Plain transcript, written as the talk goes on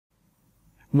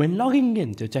When logging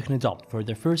into Technadopt for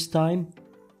the first time,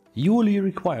 you will be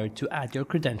required to add your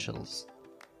credentials.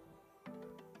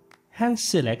 Hence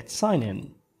select Sign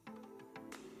In.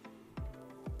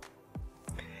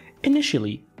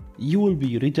 Initially, you will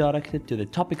be redirected to the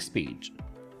topics page,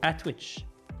 at which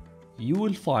you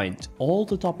will find all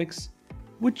the topics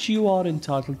which you are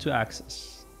entitled to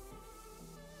access.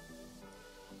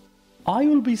 I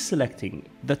will be selecting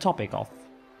the topic of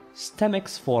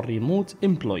STEMX for remote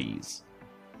employees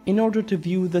in order to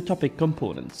view the topic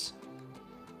components.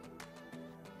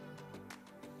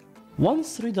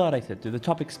 Once redirected to the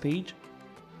topics page,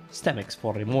 STEMX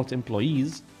for remote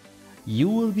employees, you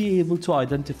will be able to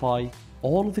identify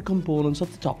all of the components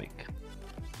of the topic.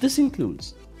 This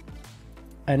includes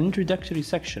an introductory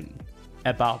section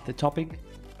about the topic,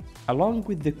 along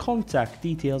with the contact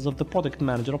details of the product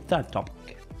manager of that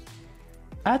topic.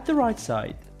 At the right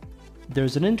side,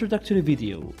 there's an introductory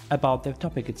video about the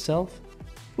topic itself,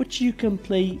 which you can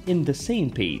play in the same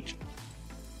page.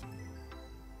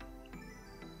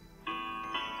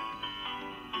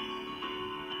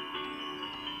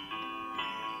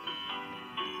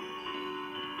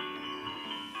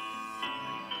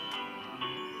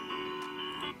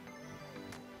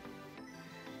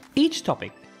 Each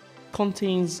topic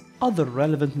contains other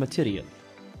relevant material,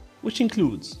 which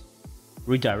includes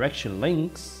redirection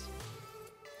links,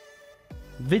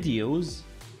 videos,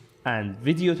 and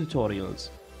video tutorials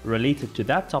related to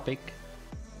that topic,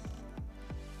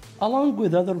 along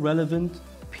with other relevant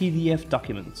PDF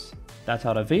documents that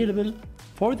are available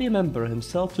for the member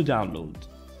himself to download.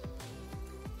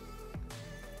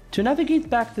 To navigate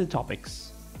back to the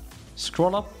topics,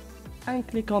 scroll up and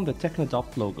click on the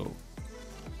Technadopt logo.